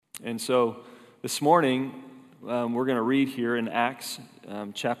And so this morning, we're going to read here in Acts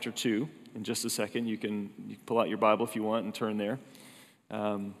chapter 2 in just a second. You can pull out your Bible if you want and turn there.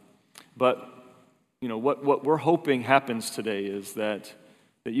 But you know what we're hoping happens today is that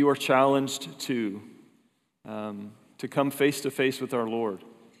you are challenged to come face to face with our Lord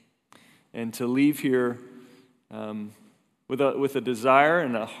and to leave here with a desire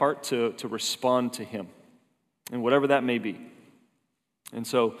and a heart to respond to Him, and whatever that may be. And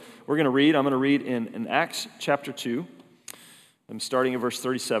so I'm going to read in Acts chapter 2. I'm starting at verse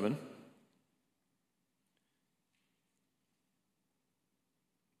 37.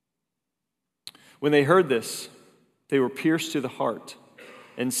 When they heard this, they were pierced to the heart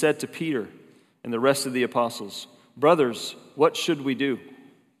and said to Peter and the rest of the apostles, "Brothers, what should we do?"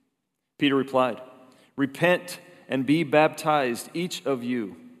 Peter replied, "Repent and be baptized, each of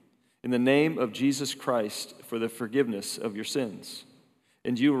you, in the name of Jesus Christ for the forgiveness of your sins,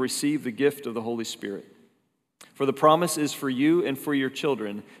 and you will receive the gift of the Holy Spirit. For the promise is for you and for your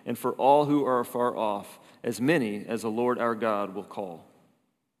children and for all who are far off, as many as the Lord our God will call."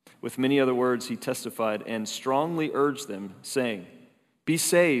 With many other words he testified and strongly urged them, saying, "Be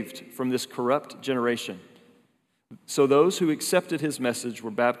saved from this corrupt generation." So those who accepted his message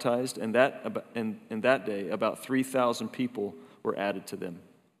were baptized, and that day about 3,000 people were added to them.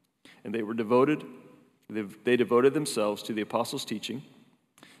 And they devoted themselves to the apostles' teaching,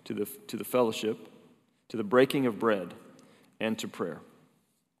 to the fellowship, to the breaking of bread, and to prayer.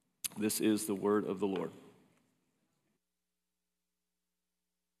 This is the word of the Lord.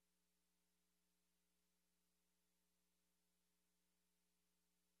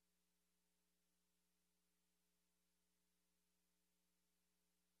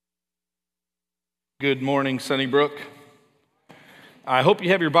 Good morning, Sunnybrook. I hope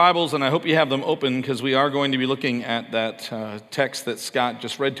you have your Bibles and I hope you have them open, because we are going to be looking at that text that Scott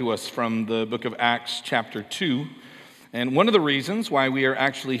just read to us from the book of Acts chapter 2. And one of the reasons why we are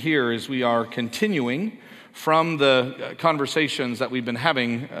actually here is we are continuing from the conversations that we've been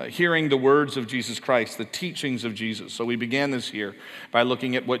having, hearing the words of Jesus Christ, the teachings of Jesus. So we began this year by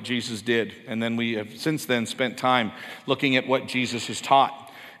looking at what Jesus did, and then we have since then spent time looking at what Jesus has taught.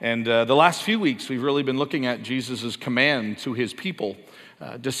 And the last few weeks, we've really been looking at Jesus' command to his people,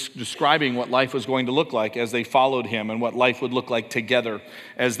 describing what life was going to look like as they followed him and what life would look like together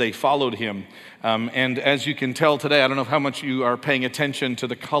as they followed him. And as you can tell today, I don't know how much you are paying attention to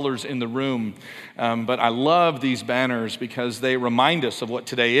the colors in the room, but I love these banners because they remind us of what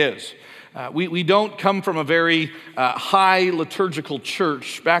today is. We don't come from a very high liturgical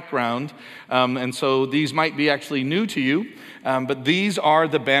church background, and so these might be actually new to you, but these are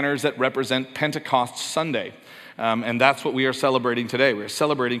the banners that represent Pentecost Sunday. And that's what we are celebrating today. We're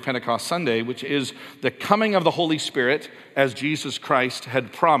celebrating Pentecost Sunday, which is the coming of the Holy Spirit as Jesus Christ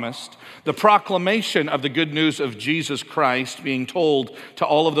had promised, the proclamation of the good news of Jesus Christ being told to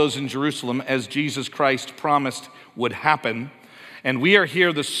all of those in Jerusalem as Jesus Christ promised would happen. And we are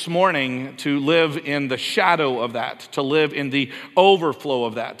here this morning to live in the shadow of that, to live in the overflow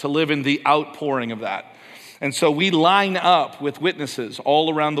of that, to live in the outpouring of that. And so we line up with witnesses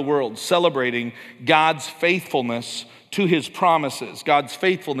all around the world celebrating God's faithfulness to his promises, God's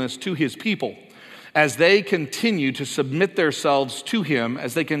faithfulness to his people, as they continue to submit themselves to him,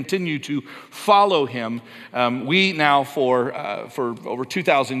 as they continue to follow him. We now for over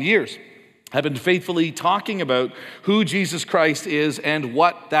 2,000 years have been faithfully talking about who Jesus Christ is and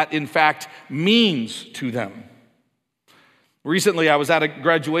what that in fact means to them. Recently, I was at a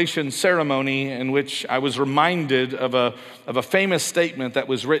graduation ceremony in which I was reminded of a famous statement that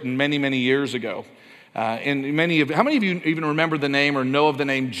was written many, many years ago. How many of you even remember the name or know of the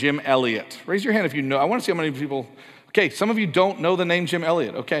name Jim Elliot? Raise your hand if you know. I want to see how many people. Okay, some of you don't know the name Jim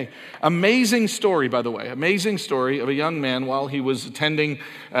Elliot. Okay, amazing story, by the way. Amazing story of a young man while he was attending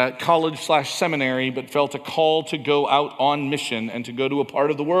college/seminary, but felt a call to go out on mission and to go to a part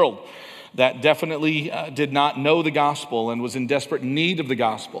of the world that definitely did not know the gospel and was in desperate need of the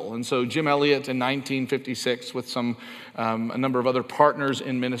gospel. And so Jim Elliot in 1956 with a number of other partners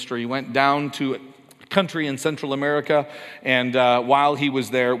in ministry went down to a country in Central America, and while he was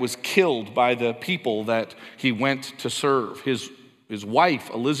there was killed by the people that he went to serve. His wife,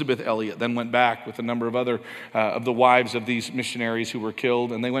 Elizabeth Elliot, then went back with a number of other of the wives of these missionaries who were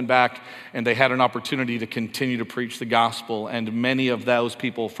killed, and they went back and they had an opportunity to continue to preach the gospel, and many of those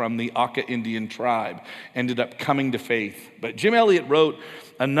people from the Auca Indian tribe ended up coming to faith. But Jim Elliot wrote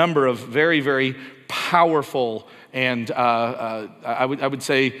a number of very, very powerful and I would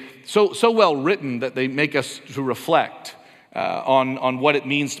say so well written that they make us to reflect on what it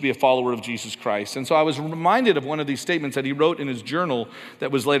means to be a follower of Jesus Christ. And so I was reminded of one of these statements that he wrote in his journal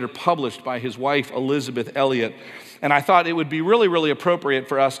that was later published by his wife, Elisabeth Elliot. And I thought it would be really, really appropriate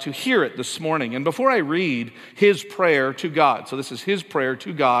for us to hear it this morning. And before I read his prayer to God, so this is his prayer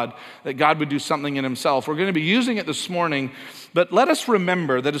to God, that God would do something in himself. We're going to be using it this morning, but let us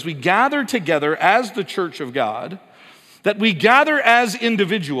remember that as we gather together as the church of God, that we gather as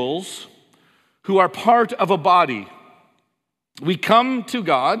individuals who are part of a body. We come to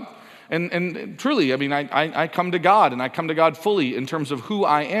God, and truly, I mean, I come to God, and I come to God fully in terms of who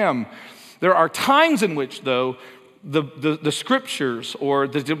I am. There are times in which, though, the scriptures or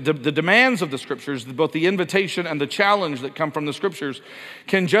the demands of the scriptures, both the invitation and the challenge that come from the scriptures,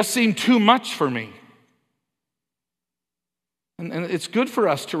 can just seem too much for me. And it's good for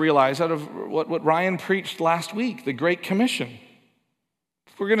us to realize out of what Ryan preached last week, the Great Commission.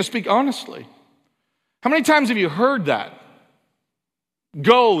 If we're going to speak honestly. How many times have you heard that?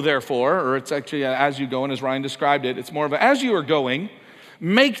 Go, therefore, or it's actually as you go, and as Ryan described it, it's more of a, as you are going,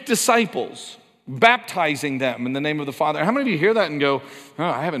 make disciples, baptizing them in the name of the Father. How many of you hear that and go, oh,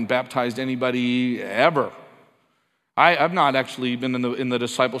 I haven't baptized anybody ever? I've not actually been in the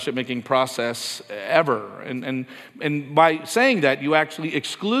discipleship making process ever. And by saying that, you actually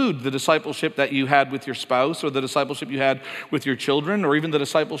exclude the discipleship that you had with your spouse, or the discipleship you had with your children, or even the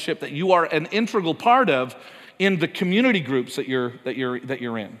discipleship that you are an integral part of in the community groups that you're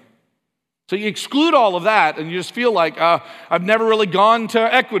in. So you exclude all of that, and you just feel like, I've never really gone to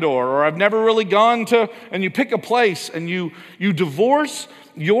Ecuador, or I've never really gone to, and you pick a place, and you divorce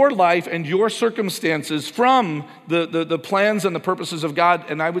your life and your circumstances from the plans and the purposes of God.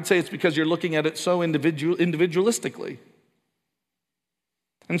 And I would say it's because you're looking at it so individualistically.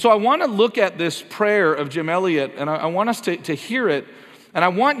 And so I want to look at this prayer of Jim Elliot, and I want us to hear it, and I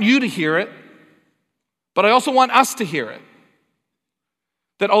want you to hear it, but I also want us to hear it.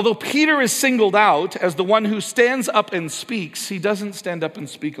 That although Peter is singled out as the one who stands up and speaks, he doesn't stand up and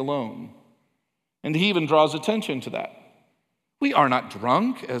speak alone. And he even draws attention to that. We are not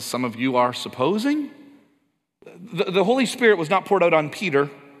drunk, as some of you are supposing. The Holy Spirit was not poured out on Peter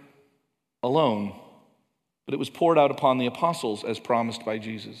alone, but it was poured out upon the apostles as promised by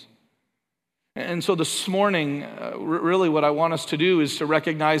Jesus. And so this morning, really what I want us to do is to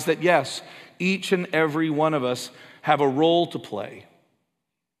recognize that, yes, each and every one of us have a role to play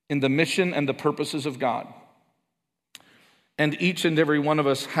in the mission and the purposes of God. And each and every one of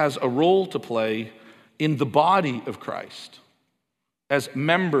us has a role to play in the body of Christ as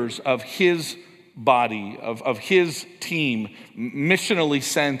members of his body, of his team, missionally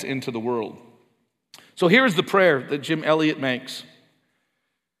sent into the world. So here's the prayer that Jim Elliot makes.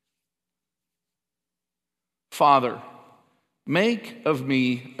 Father, make of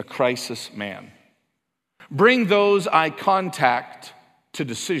me a crisis man. Bring those I contact to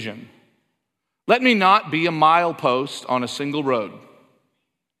decision. Let me not be a milepost on a single road.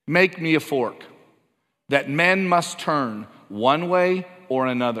 Make me a fork that men must turn one way or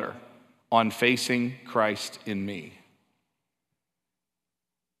another on facing Christ in me.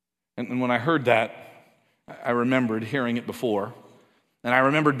 And when I heard that, I remembered hearing it before. And I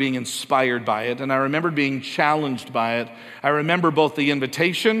remembered being inspired by it, and I remembered being challenged by it. I remember both the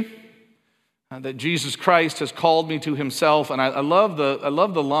invitation that Jesus Christ has called me to himself, and I love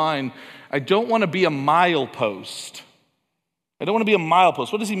the line, I don't want to be a milepost. I don't want to be a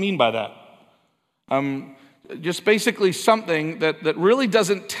milepost. What does he mean by that? Just basically something that really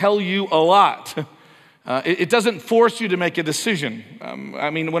doesn't tell you a lot. It doesn't force you to make a decision. I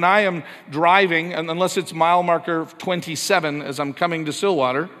mean, when I am driving, and unless it's mile marker 27 as I'm coming to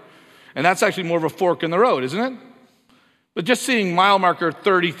Stillwater, and that's actually more of a fork in the road, isn't it? But just seeing mile marker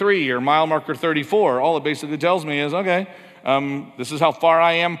 33 or mile marker 34, all it basically tells me is, okay, this is how far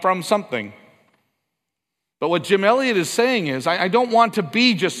I am from something. But what Jim Elliot is saying is, I don't want to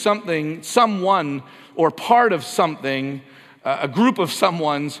be just something, someone, or part of something, a group of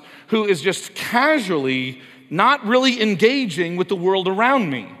someone's who is just casually not really engaging with the world around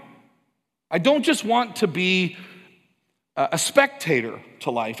me. I don't just want to be a spectator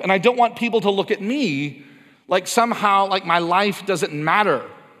to life, and I don't want people to look at me like somehow like my life doesn't matter.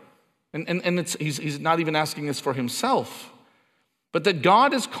 And he's not even asking this for himself, but that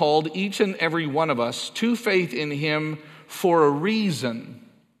God has called each and every one of us to faith in him for a reason.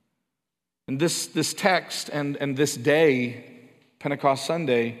 And this text and this day, Pentecost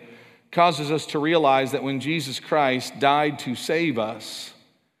Sunday, causes us to realize that when Jesus Christ died to save us,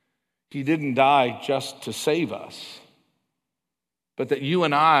 he didn't die just to save us, but that you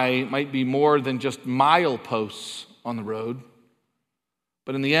and I might be more than just mileposts on the road.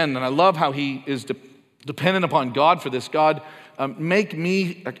 But in the end, and I love how he is dependent upon God for this. God, make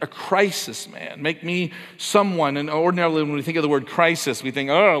me a crisis man. Make me someone. And ordinarily when we think of the word crisis, we think,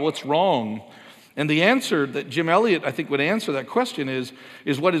 oh, what's wrong? And the answer that Jim Elliot, I think, would answer that question is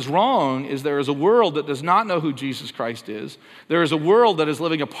what is wrong is there is a world that does not know who Jesus Christ is. There is a world that is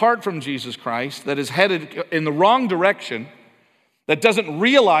living apart from Jesus Christ, that is headed in the wrong direction, that doesn't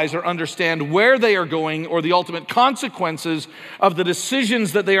realize or understand where they are going or the ultimate consequences of the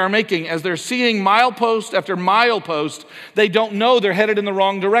decisions that they are making. As they're seeing milepost after milepost, they don't know they're headed in the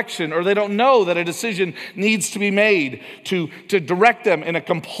wrong direction, or they don't know that a decision needs to be made to direct them in a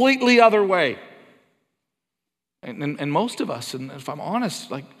completely other way. And most of us, and if I'm honest,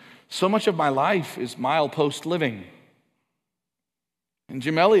 like so much of my life is milepost living. And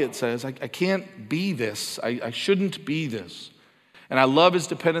Jim Elliot says, I can't be this. I shouldn't be this. And I love his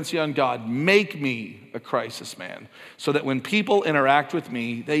dependency on God. Make me a crisis man so that when people interact with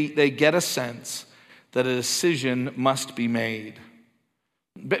me, they get a sense that a decision must be made.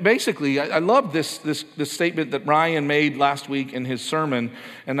 Basically, I love this statement that Ryan made last week in his sermon,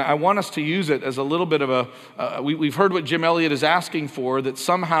 and I want us to use it as a little bit of we've heard what Jim Elliot is asking for, that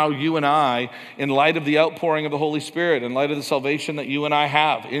somehow you and I, in light of the outpouring of the Holy Spirit, in light of the salvation that you and I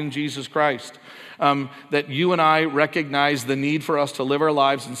have in Jesus Christ, that you and I recognize the need for us to live our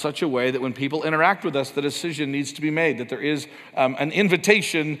lives in such a way that when people interact with us, the decision needs to be made, that there is an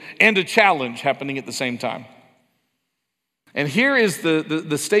invitation and a challenge happening at the same time. And here is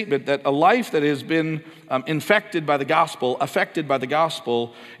the statement that a life that has been affected by the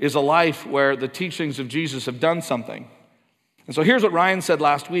gospel, is a life where the teachings of Jesus have done something. And so here's what Ryan said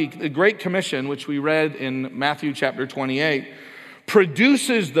last week. The Great Commission, which we read in Matthew chapter 28,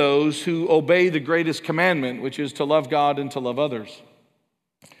 produces those who obey the greatest commandment, which is to love God and to love others.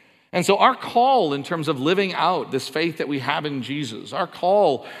 And so our call in terms of living out this faith that we have in Jesus, our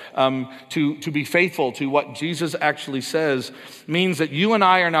call to be faithful to what Jesus actually says, means that you and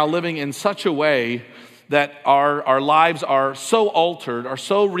I are now living in such a way that our lives are so altered, are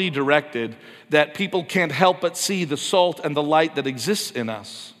so redirected, that people can't help but see the salt and the light that exists in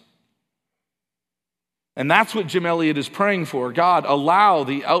us. And that's what Jim Elliot is praying for. God, allow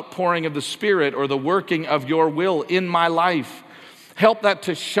the outpouring of the Spirit or the working of your will in my life. Help that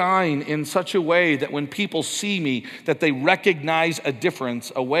to shine in such a way that when people see me, that they recognize a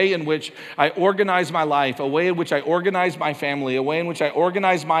difference, a way in which I organize my life, a way in which I organize my family, a way in which I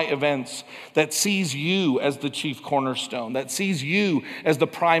organize my events, that sees you as the chief cornerstone, that sees you as the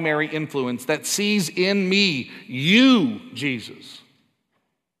primary influence, that sees in me you, Jesus.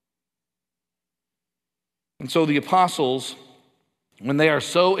 And so the apostles, when they are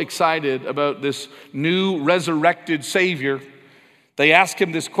so excited about this new resurrected Savior, they ask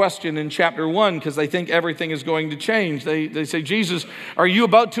him this question in chapter 1 because they think everything is going to change. They say, Jesus, are you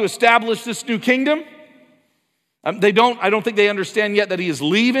about to establish this new kingdom? I don't think they understand yet that he is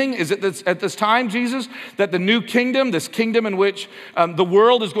leaving. Is it at this time, Jesus, that the new kingdom, this kingdom in which the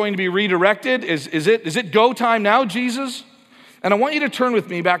world is going to be redirected, is it go time now, Jesus? And I want you to turn with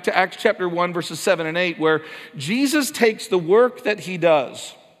me back to Acts chapter 1, verses 7 and 8, where Jesus takes the work that he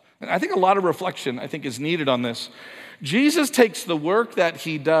does. And I think a lot of reflection, is needed on this. Jesus takes the work that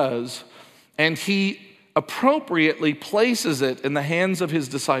he does and he appropriately places it in the hands of his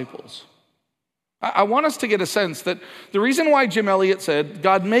disciples. I want us to get a sense that the reason why Jim Elliot said,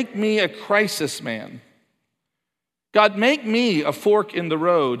 God, make me a crisis man, God, make me a fork in the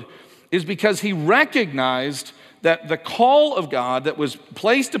road, is because he recognized that the call of God that was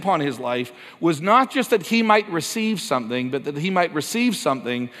placed upon his life was not just that he might receive something, but that he might receive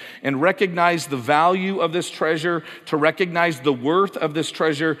something and recognize the value of this treasure, to recognize the worth of this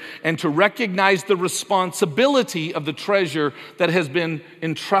treasure, and to recognize the responsibility of the treasure that has been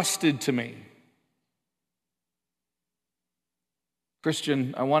entrusted to me.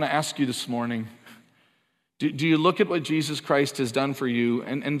 Christian, I want to ask you this morning, do you look at what Jesus Christ has done for you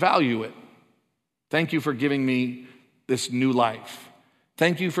and value it? Thank you for giving me this new life.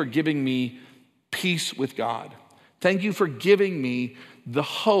 Thank you for giving me peace with God. Thank you for giving me the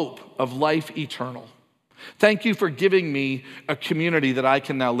hope of life eternal. Thank you for giving me a community that I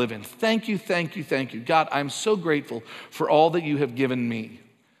can now live in. Thank you, thank you, thank you. God, I'm so grateful for all that you have given me.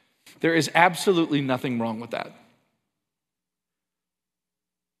 There is absolutely nothing wrong with that.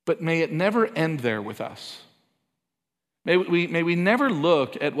 But may it never end there with us. May we never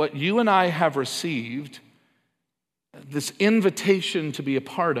look at what you and I have received, this invitation to be a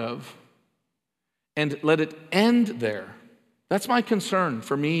part of, and let it end there. That's my concern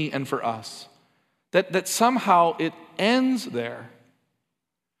for me and for us, that somehow it ends there.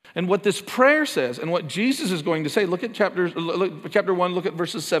 And what this prayer says, and what Jesus is going to say, look at chapter 1, look at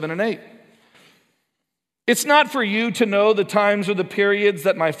verses 7 and 8. It's not for you to know the times or the periods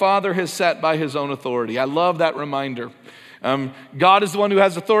that my Father has set by his own authority. I love that reminder. God is the one who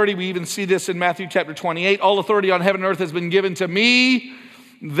has authority. We even see this in Matthew chapter 28. All authority on heaven and earth has been given to me.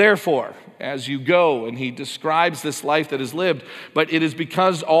 Therefore, as you go, and he describes this life that is lived, but it is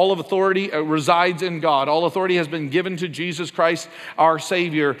because all of authority resides in God. All authority has been given to Jesus Christ, our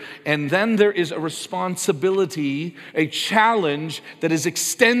Savior. And then there is a responsibility, a challenge that is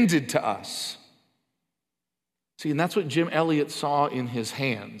extended to us. See, and that's what Jim Elliot saw in his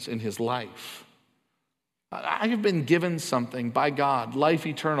hands, in his life. I have been given something by God, life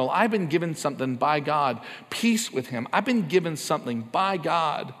eternal. I've been given something by God, peace with him. I've been given something by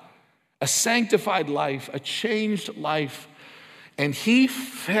God, a sanctified life, a changed life. And he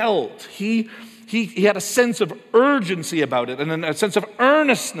felt, he had a sense of urgency about it and a sense of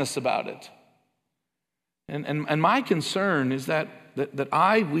earnestness about it. And my concern is that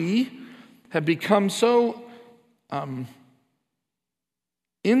we have become so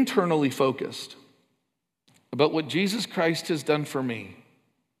internally focused about what Jesus Christ has done for me,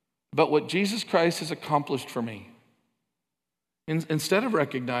 about what Jesus Christ has accomplished for me. Instead of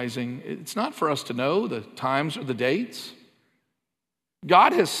recognizing it's not for us to know the times or the dates.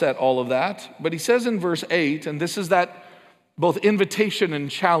 God has set all of that, but he says in verse 8, and this is that both invitation and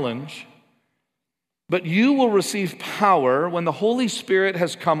challenge, but you will receive power when the Holy Spirit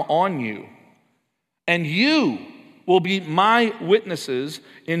has come on you, and you will be my witnesses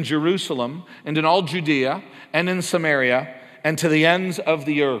in Jerusalem and in all Judea and in Samaria and to the ends of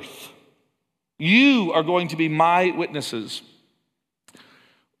the earth. You are going to be my witnesses.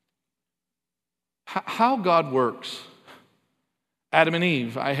 How God works. Adam and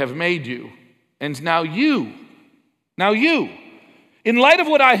Eve, I have made you. And now you. In light of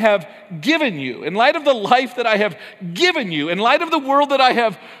what I have given you, in light of the life that I have given you, in light of the world that I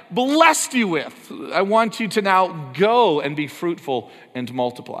have blessed you with, I want you to now go and be fruitful and to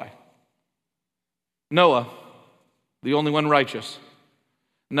multiply. Noah, the only one righteous.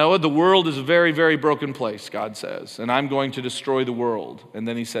 Noah, the world is a very, very broken place, God says, and I'm going to destroy the world. And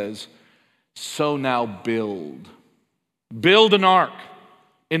then he says, so now build an ark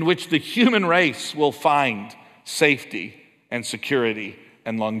in which the human race will find safety and security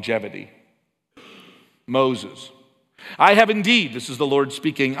and longevity. Moses, I have indeed, this is the Lord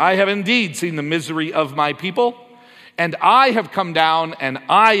speaking, I have indeed seen the misery of my people, and I have come down and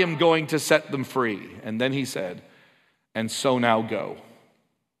I am going to set them free. And then he said, and so now go.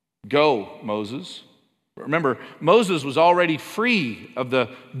 Go, Moses. Remember, Moses was already free of the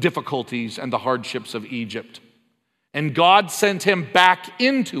difficulties and the hardships of Egypt. And God sent him back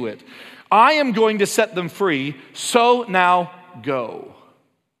into it. I am going to set them free, so now go.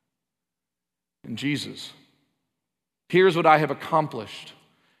 And Jesus, here's what I have accomplished.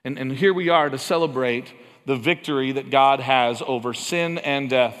 And here we are to celebrate the victory that God has over sin and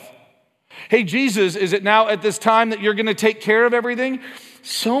death. Hey, Jesus, is it now at this time that you're going to take care of everything?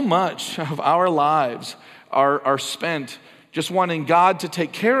 So much of our lives are spent just wanting God to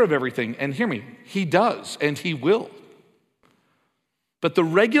take care of everything. And hear me, he does, and he will. But the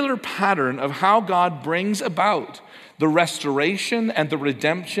regular pattern of how God brings about the restoration and the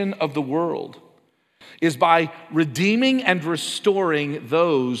redemption of the world is by redeeming and restoring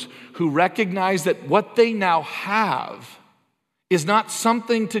those who recognize that what they now have is not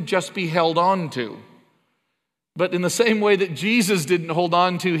something to just be held on to. But in the same way that Jesus didn't hold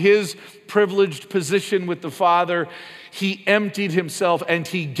on to his privileged position with the Father, he emptied himself and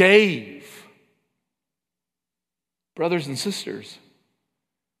he gave. Brothers and sisters,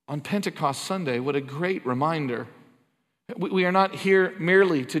 on Pentecost Sunday, what a great reminder. We are not here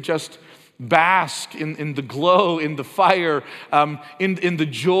merely to just bask in the glow, in the fire, in the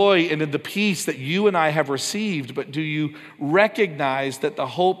joy and in the peace that you and I have received, but do you recognize that the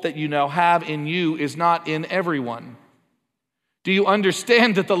hope that you now have in you is not in everyone? Do you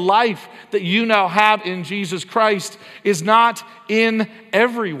understand that the life that you now have in Jesus Christ is not in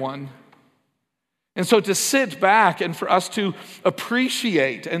everyone? And so to sit back and for us to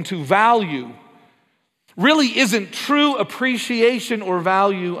appreciate and to value really isn't true appreciation or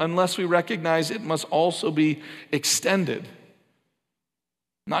value unless we recognize it must also be extended.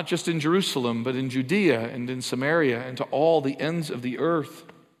 Not just in Jerusalem, but in Judea and in Samaria and to all the ends of the earth.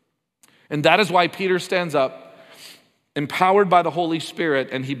 And that is why Peter stands up, empowered by the Holy Spirit,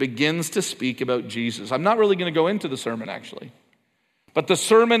 and he begins to speak about Jesus. I'm not really going to go into the sermon, actually. But the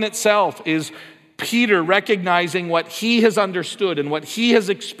sermon itself is Peter recognizing what he has understood and what he has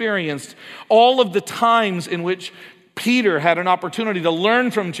experienced, all of the times in which Peter had an opportunity to learn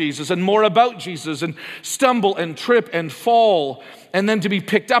from Jesus and more about Jesus and stumble and trip and fall and then to be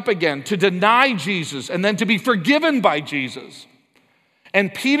picked up again, to deny Jesus and then to be forgiven by Jesus.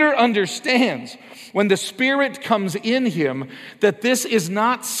 And Peter understands when the Spirit comes in him that this is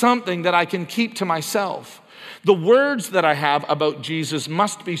not something that I can keep to myself. The words that I have about Jesus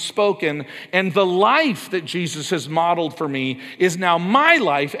must be spoken, and the life that Jesus has modeled for me is now my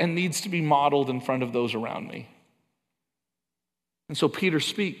life and needs to be modeled in front of those around me. And so Peter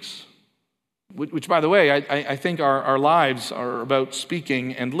speaks, which by the way, I think our lives are about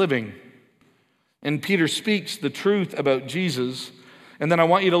speaking and living. And Peter speaks the truth about Jesus. And then I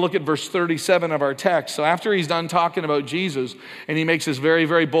want you to look at verse 37 of our text. So after he's done talking about Jesus, and he makes this very,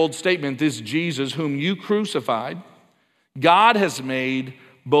 very bold statement, this Jesus whom you crucified, God has made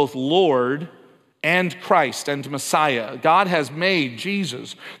both Lord and Christ and Messiah. God has made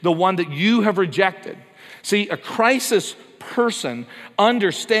Jesus the one that you have rejected. See, a crisis person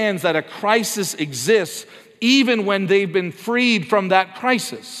understands that a crisis exists even when they've been freed from that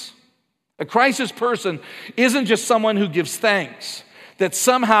crisis. A crisis person isn't just someone who gives thanks that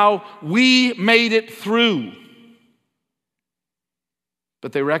somehow we made it through.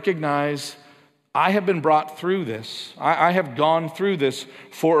 But they recognize, I have been brought through this. I have gone through this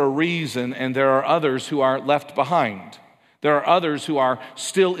for a reason, and there are others who are left behind. There are others who are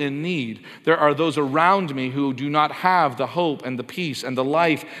still in need. There are those around me who do not have the hope and the peace and the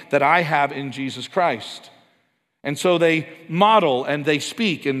life that I have in Jesus Christ. And so they model and they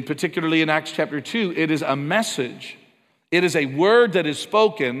speak, and particularly in Acts chapter 2, it is a message. It is a word that is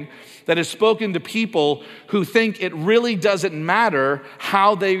spoken to people who think it really doesn't matter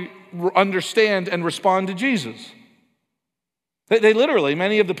how they understand and respond to Jesus. They literally,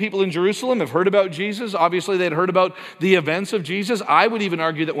 many of the people in Jerusalem have heard about Jesus. Obviously, they'd heard about the events of Jesus. I would even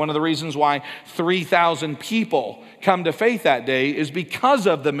argue that one of the reasons why 3,000 people come to faith that day is because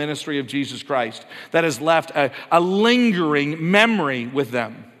of the ministry of Jesus Christ that has left a lingering memory with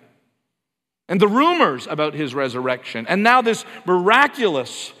them. And the rumors about his resurrection, and now this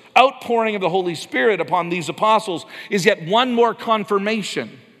miraculous outpouring of the Holy Spirit upon these apostles is yet one more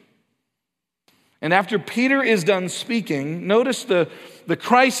confirmation. And after Peter is done speaking, notice the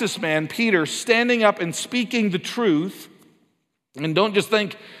crisis man, Peter, standing up and speaking the truth. And don't just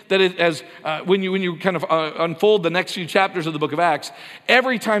think that it as when you kind of unfold the next few chapters of the book of Acts,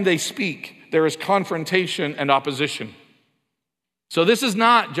 every time they speak, there is confrontation and opposition. So this is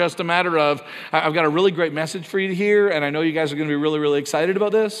not just a matter of, I've got a really great message for you to hear, and I know you guys are going to be really, really excited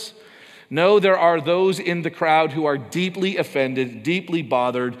about this. No, there are those in the crowd who are deeply offended, deeply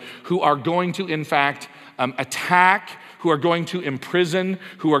bothered, who are going to, in fact, attack, who are going to imprison,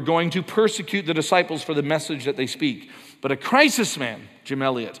 who are going to persecute the disciples for the message that they speak. But a crisis man, Jim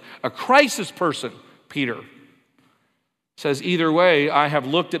Elliot, a crisis person, Peter, says, either way, I have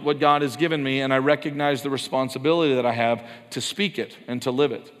looked at what God has given me, and I recognize the responsibility that I have to speak it and to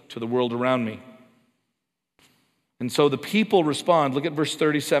live it to the world around me. And so the people respond. Look at verse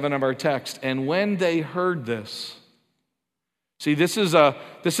 37 of our text. And when they heard this, see, this is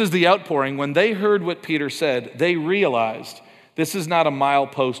the outpouring. When they heard what Peter said, they realized this is not a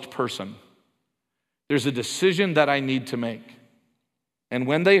milepost person. There's a decision that I need to make. And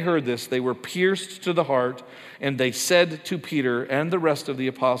when they heard this, they were pierced to the heart, and they said to Peter and the rest of the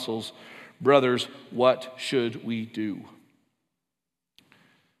apostles, brothers, what should we do?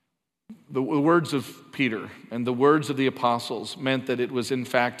 The words of Peter and the words of the apostles meant that it was in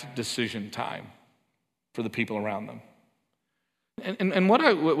fact decision time for the people around them. And what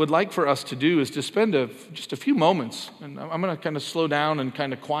I would like for us to do is to spend just a few moments, and I'm going to kind of slow down and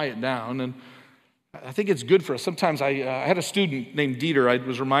kind of quiet down, and I think it's good for us. Sometimes I had a student named Dieter. I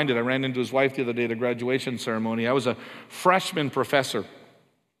was reminded, I ran into his wife the other day at a graduation ceremony. I was a freshman professor,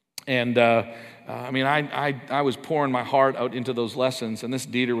 and I was pouring my heart out into those lessons, and this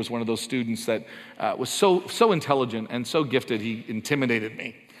Dieter was one of those students that was so intelligent and so gifted, he intimidated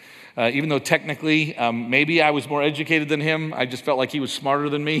me. Even though technically, maybe I was more educated than him, I just felt like he was smarter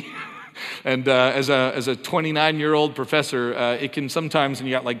than me. And as a 29-year-old professor, it can sometimes, and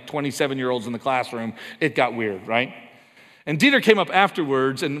you got like 27-year-olds in the classroom, it got weird, right? And Dieter came up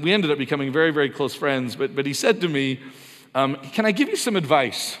afterwards, and we ended up becoming very, very close friends, but he said to me, can I give you some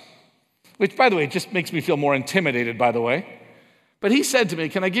advice? Which, by the way, just makes me feel more intimidated, by the way. But he said to me,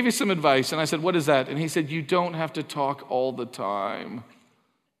 can I give you some advice? And I said, what is that? And he said, you don't have to talk all the time.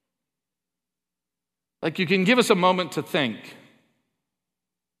 Like, you can give us a moment to think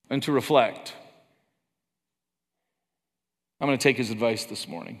and to reflect. I'm going to take his advice this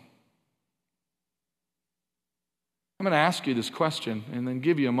morning. I'm going to ask you this question and then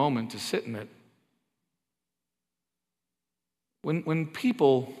give you a moment to sit in it. When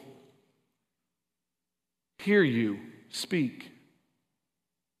people hear you speak,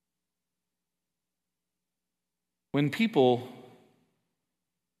 when people,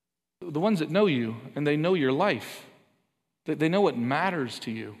 the ones that know you and they know your life, that they know what matters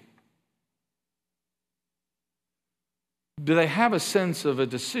to you, do they have a sense of a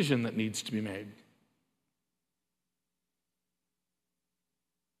decision that needs to be made?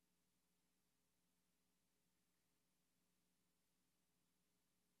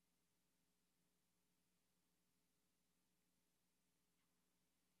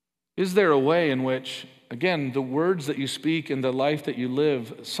 Is there a way in which, again, the words that you speak and the life that you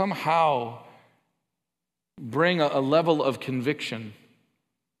live somehow bring a level of conviction,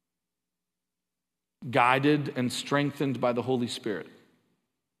 guided and strengthened by the Holy Spirit?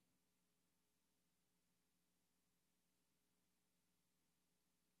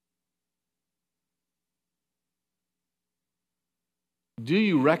 Do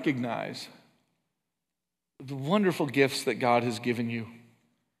you recognize the wonderful gifts that God has given you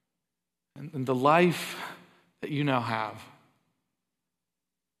and the life that you now have?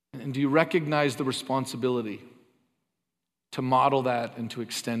 And do you recognize the responsibility to model that and to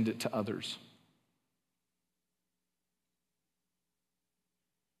extend it to others?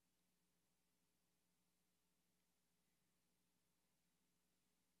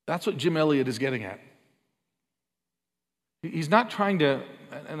 That's what Jim Elliot is getting at. He's not trying to,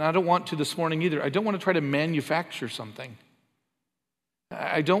 and I don't want to this morning either, I don't want to try to manufacture something.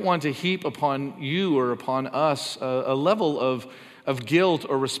 I don't want to heap upon you or upon us a level of guilt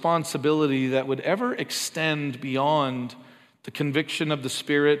or responsibility that would ever extend beyond the conviction of the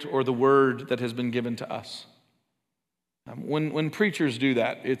Spirit or the word that has been given to us. When preachers do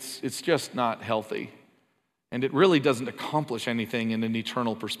that, it's just not healthy. And it really doesn't accomplish anything in an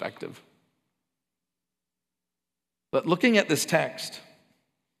eternal perspective. But looking at this text,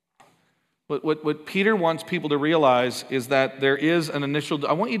 what Peter wants people to realize is that there is an initial,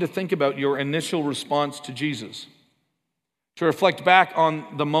 I want you to think about your initial response to Jesus. To reflect back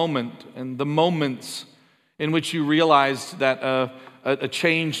on the moment and the moments in which you realized that a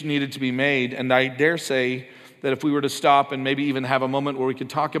change needed to be made. And I dare say that if we were to stop and maybe even have a moment where we could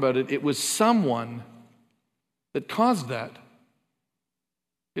talk about it, it was someone that caused that.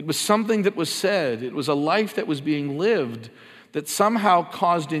 It was something that was said. It was a life that was being lived that somehow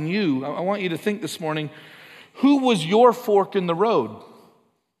caused in you. I want you to think this morning, who was your fork in the road?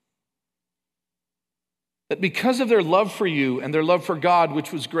 That because of their love for you and their love for God,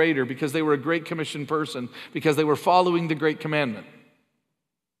 which was greater, because they were a Great Commission person, because they were following the Great Commandment.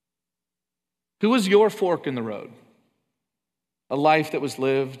 Who was your fork in the road? A life that was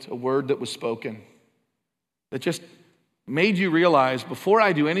lived, a word that was spoken, that just made you realize, before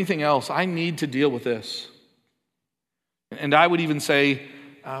I do anything else, I need to deal with this. And I would even say,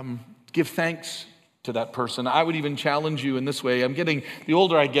 give thanks to that person. I would even challenge you in this way. The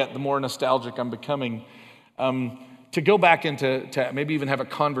older I get, the more nostalgic I'm becoming. To go back and to maybe even have a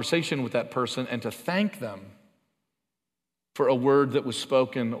conversation with that person and to thank them for a word that was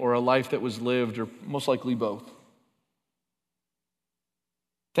spoken or a life that was lived, or most likely both.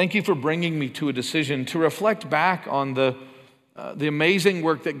 Thank you for bringing me to a decision to reflect back on the amazing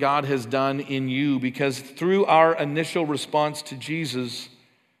work that God has done in you, because through our initial response to Jesus,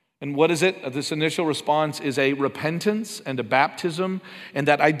 and what is it? This initial response is a repentance and a baptism. And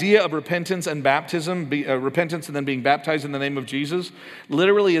that idea of repentance and baptism, repentance and then being baptized in the name of Jesus,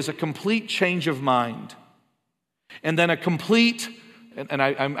 literally is a complete change of mind. And then a complete, and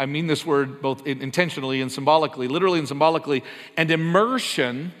I mean this word both intentionally and symbolically, literally and symbolically, and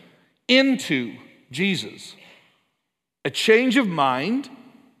immersion into Jesus. A change of mind,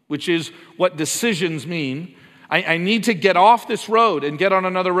 which is what decisions mean. I need to get off this road and get on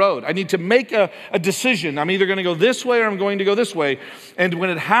another road. I need to make a decision. I'm either going to go this way or I'm going to go this way. And when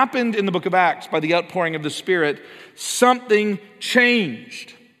it happened in the book of Acts by the outpouring of the Spirit, something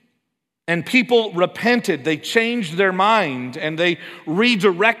changed. And people repented. They changed their mind and they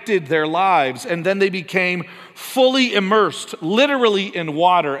redirected their lives. And then they became fully immersed, literally in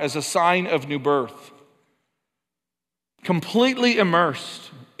water as a sign of new birth. Completely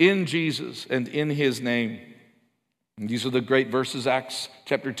immersed in Jesus and in his name. And these are the great verses, Acts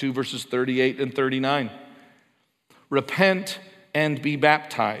chapter 2, verses 38 and 39. Repent and be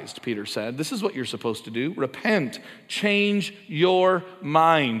baptized, Peter said. This is what you're supposed to do. Repent, change your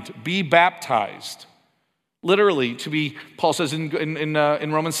mind, be baptized. Literally, to be, Paul says in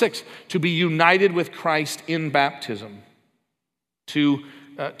Romans 6, to be united with Christ in baptism. To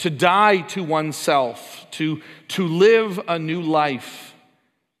die to oneself, to live a new life.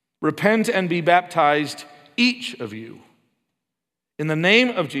 Repent and be baptized, each of you, in the name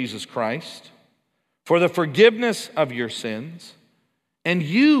of Jesus Christ for the forgiveness of your sins. And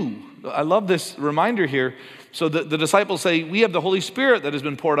you, I love this reminder here. So the disciples say, we have the Holy Spirit that has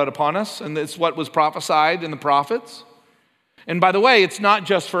been poured out upon us, and it's what was prophesied in the prophets. And by the way, it's not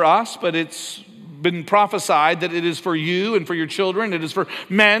just for us, but it's been prophesied that it is for you and for your children. It is for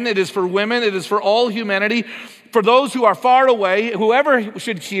men, it is for women, it is for all humanity. For those who are far away, whoever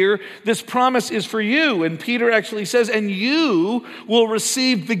should hear, this promise is for you. And Peter actually says, and you will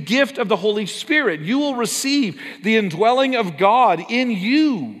receive the gift of the Holy Spirit. You will receive the indwelling of God in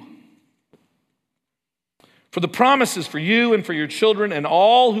you. For the promise is for you and for your children and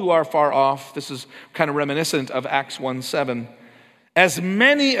all who are far off. This is kind of reminiscent of Acts 1:7. As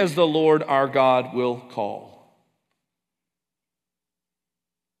many as the Lord our God will call.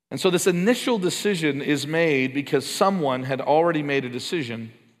 And so this initial decision is made because someone had already made a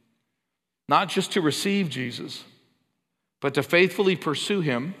decision, not just to receive Jesus, but to faithfully pursue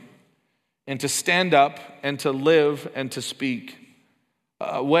him and to stand up and to live and to speak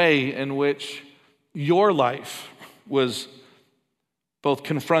a way in which your life was both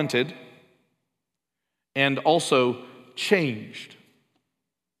confronted and also changed.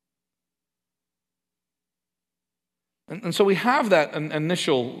 And so we have that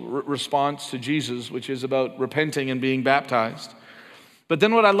initial response to Jesus, which is about repenting and being baptized. But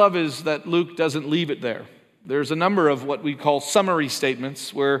then what I love is that Luke doesn't leave it there. There's a number of what we call summary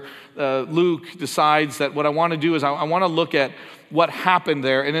statements where Luke decides that what I want to do is I want to look at what happened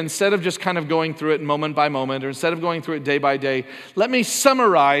there. And instead of just kind of going through it moment by moment, or instead of going through it day by day, let me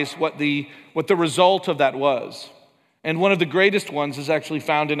summarize what the result of that was. And one of the greatest ones is actually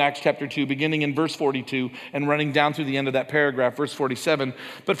found in Acts chapter 2, beginning in verse 42 and running down through the end of that paragraph, verse 47.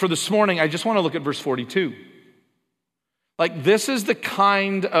 But for this morning, I just want to look at verse 42. Like, this is the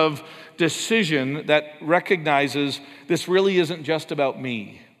kind of decision that recognizes this really isn't just about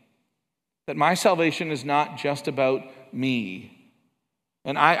me. That my salvation is not just about me.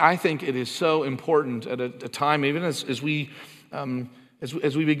 And I think it is so important at a time, even as we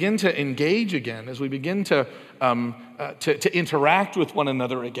begin to engage again, as we begin to interact with one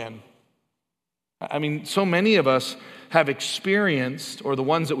another again. I mean, so many of us have experienced, or the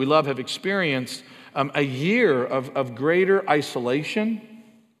ones that we love have experienced, a year of greater isolation,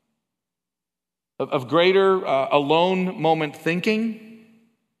 of greater alone moment thinking.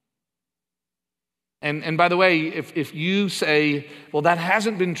 And by the way, if you say, well, that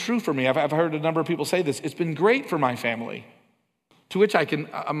hasn't been true for me, I've heard a number of people say this, it's been great for my family. To which I can,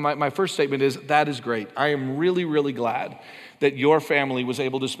 my first statement is, that is great. I am really, really glad that your family was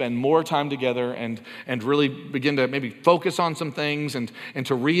able to spend more time together and really begin to maybe focus on some things and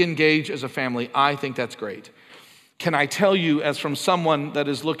to re-engage as a family. I think that's great. Can I tell you, as from someone that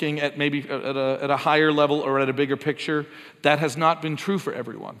is looking at maybe at a higher level or at a bigger picture, that has not been true for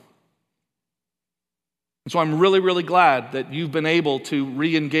everyone. And so I'm really, really glad that you've been able to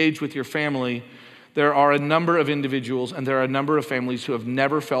re-engage with your family. There are a number of individuals and there are a number of families who have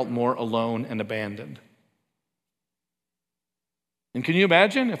never felt more alone and abandoned. And can you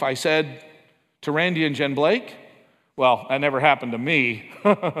imagine if I said to Randy and Jen Blake, well, that never happened to me.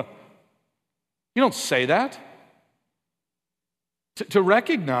 You don't say that. To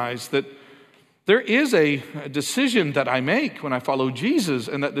recognize that there is a decision that I make when I follow Jesus,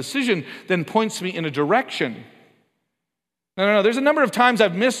 and that decision then points me in a direction. No. There's a number of times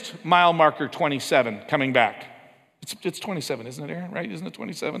I've missed mile marker 27 coming back. It's 27, isn't it, Aaron? Right? Isn't it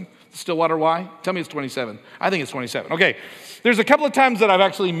 27? Stillwater Y? Tell me it's 27. I think it's 27. Okay. There's a couple of times that I've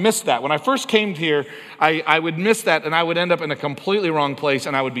actually missed that. When I first came here, I would miss that, and I would end up in a completely wrong place,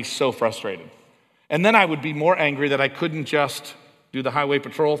 and I would be so frustrated. And then I would be more angry that I couldn't just do the highway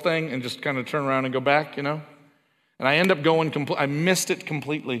patrol thing and just kind of turn around and go back, you know? And I end up I missed it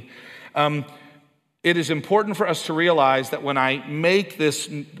completely. It is important for us to realize that when I make this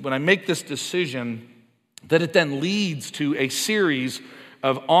decision, that it then leads to a series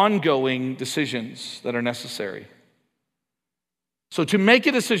of ongoing decisions that are necessary. So to make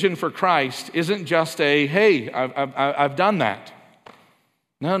a decision for Christ isn't just a, hey, I've done that.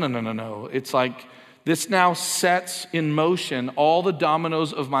 No. It's like this now sets in motion all the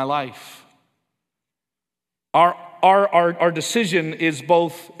dominoes of my life. Our decision is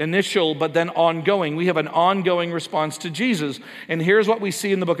both initial but then ongoing. We have an ongoing response to Jesus. And here's what we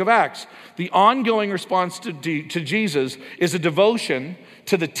see in the book of Acts. The ongoing response to Jesus is a devotion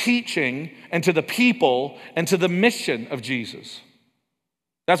to the teaching and to the people and to the mission of Jesus.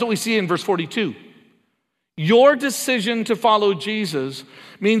 That's what we see in verse 42. Your decision to follow Jesus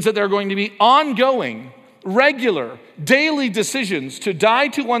means that there are going to be ongoing, regular, daily decisions to die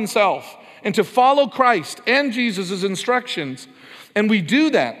to oneself and to follow Christ and Jesus' instructions And we do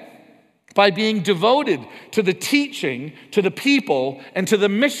that by being devoted to the teaching, to the people, and to the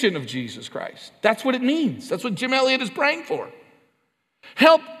mission of Jesus Christ. That's what it means. That's what Jim Elliot is praying for.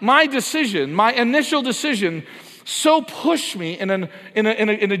 Help my decision, my initial decision, so push me in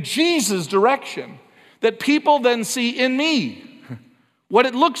a Jesus direction that people then see in me what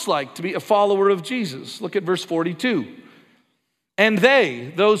it looks like to be a follower of Jesus. Look at verse 42. And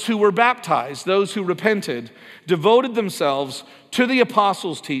they, those who were baptized, those who repented, devoted themselves to the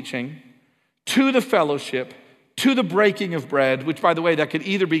apostles' teaching, to the fellowship, to the breaking of bread, which, by the way, that could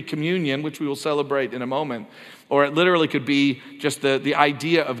either be communion, which we will celebrate in a moment, or it literally could be just the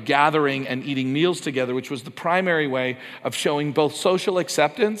idea of gathering and eating meals together, which was the primary way of showing both social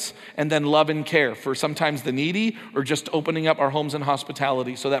acceptance and then love and care for sometimes the needy or just opening up our homes in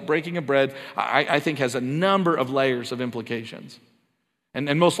hospitality. So that breaking of bread, I think, has a number of layers of implications.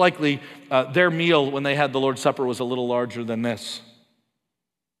 And most likely, their meal when they had the Lord's Supper was a little larger than this,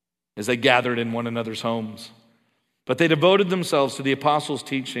 as they gathered in one another's homes. But they devoted themselves to the apostles'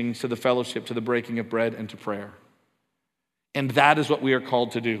 teachings, to the fellowship, to the breaking of bread, and to prayer. And that is what we are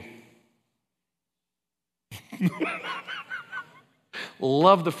called to do.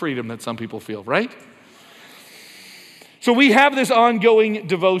 Love the freedom that some people feel, right? So we have this ongoing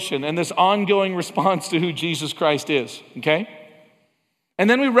devotion and this ongoing response to who Jesus Christ is, okay? And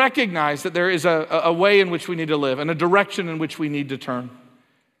then we recognize that there is a way in which we need to live and a direction in which we need to turn.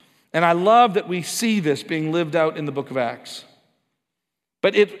 And I love that we see this being lived out in the book of Acts.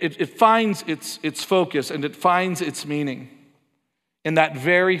 But it finds its focus and it finds its meaning in that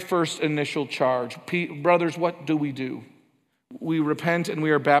very first initial charge. Brothers, what do? We repent and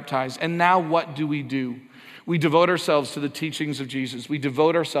we are baptized. And now what do? We devote ourselves to the teachings of Jesus. We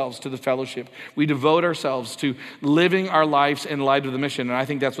devote ourselves to the fellowship. We devote ourselves to living our lives in light of the mission. And I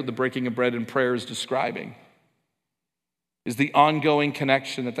think that's what the breaking of bread and prayer is describing, is the ongoing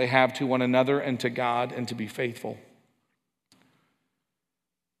connection that they have to one another and to God and to be faithful.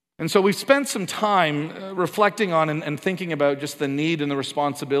 And so we've spent some time reflecting on and thinking about just the need and the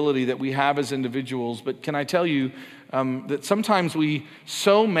responsibility that we have as individuals. But can I tell you that sometimes we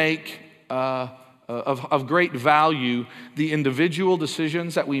so make of great value the individual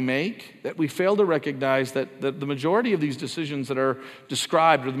decisions that we make, that we fail to recognize that the majority of these decisions that are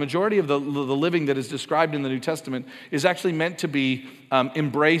described, or the majority of the living that is described in the New Testament, is actually meant to be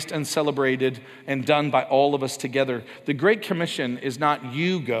embraced and celebrated and done by all of us together. The Great Commission is not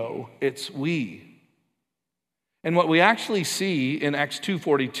you go, it's we. And what we actually see in Acts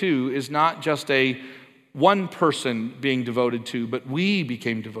 2:42 is not just a one person being devoted to, but we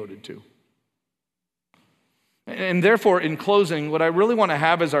became devoted to. And therefore, in closing, what I really want to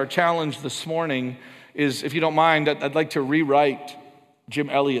have as our challenge this morning is, if you don't mind, I'd like to rewrite Jim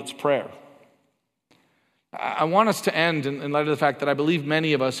Elliot's prayer. I want us to end in light of the fact that I believe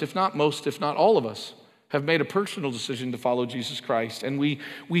many of us, if not most, if not all of us, have made a personal decision to follow Jesus Christ. And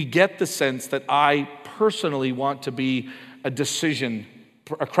we get the sense that I personally want to be a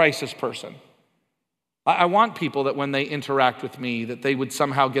crisis person. I want people that when they interact with me, that they would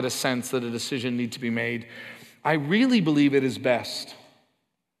somehow get a sense that a decision needs to be made. I really believe it is best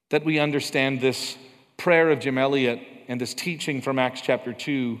that we understand this prayer of Jim Elliot and this teaching from Acts chapter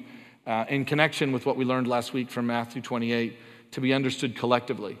 2 in connection with what we learned last week from Matthew 28 to be understood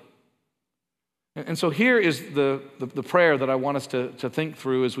collectively. And so here is the prayer that I want us to think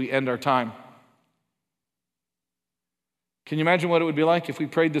through as we end our time. Can you imagine what it would be like if we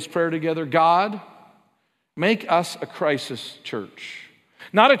prayed this prayer together? God, make us a crisis church.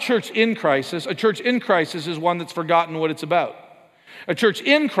 Not a church in crisis. A church in crisis is one that's forgotten what it's about. A church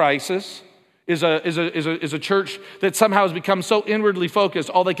in crisis is a church that somehow has become so inwardly focused,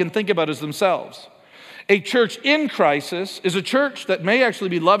 all they can think about is themselves. A church in crisis is a church that may actually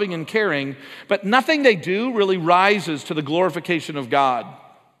be loving and caring, but nothing they do really rises to the glorification of God.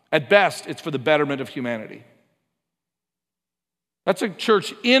 At best, it's for the betterment of humanity. That's a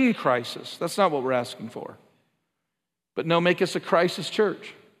church in crisis. That's not what we're asking for. But no, make us a crisis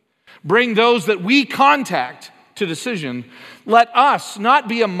church. Bring those that we contact to decision. Let us not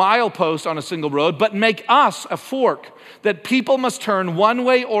be a milepost on a single road, but make us a fork that people must turn one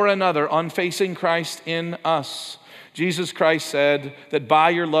way or another on facing Christ in us. Jesus Christ said that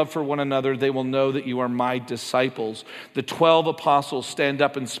by your love for one another, they will know that you are my disciples. The 12 apostles stand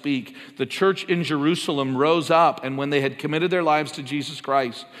up and speak. The church in Jerusalem rose up, and when they had committed their lives to Jesus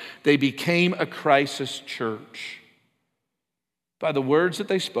Christ, they became a crisis church by the words that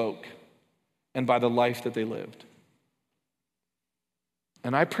they spoke and by the life that they lived.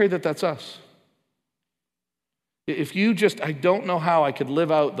 And I pray that that's us. If you I don't know how I could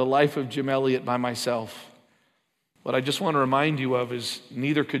live out the life of Jim Elliot by myself. What I just want to remind you of is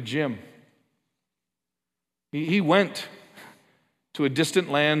neither could Jim. He went to a distant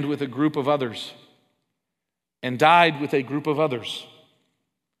land with a group of others and died with a group of others.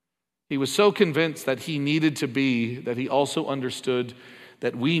 He was so convinced that he needed to be, that he also understood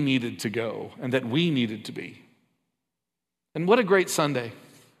that we needed to go and that we needed to be. And what a great Sunday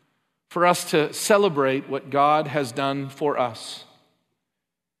for us to celebrate what God has done for us,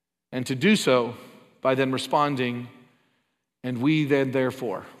 and to do so by then responding, and we then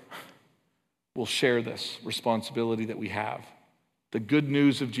therefore will share this responsibility that we have, the good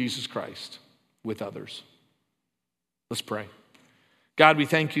news of Jesus Christ, with others. Let's pray. God, we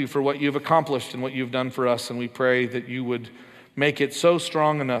thank you for what you've accomplished and what you've done for us, and we pray that you would make it so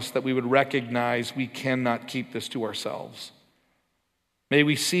strong in us that we would recognize we cannot keep this to ourselves. May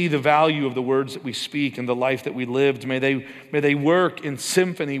we see the value of the words that we speak and the life that we lived. May they work in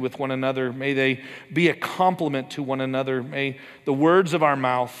symphony with one another. May they be a complement to one another. May the words of our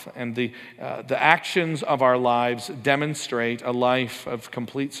mouth and the actions of our lives demonstrate a life of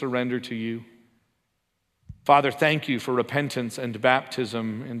complete surrender to you. Father, thank you for repentance and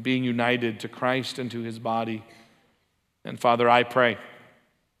baptism and being united to Christ and to his body. And Father, I pray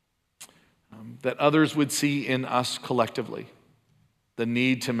that others would see in us collectively the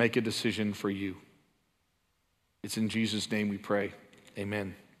need to make a decision for you. It's in Jesus' name we pray.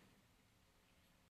 Amen.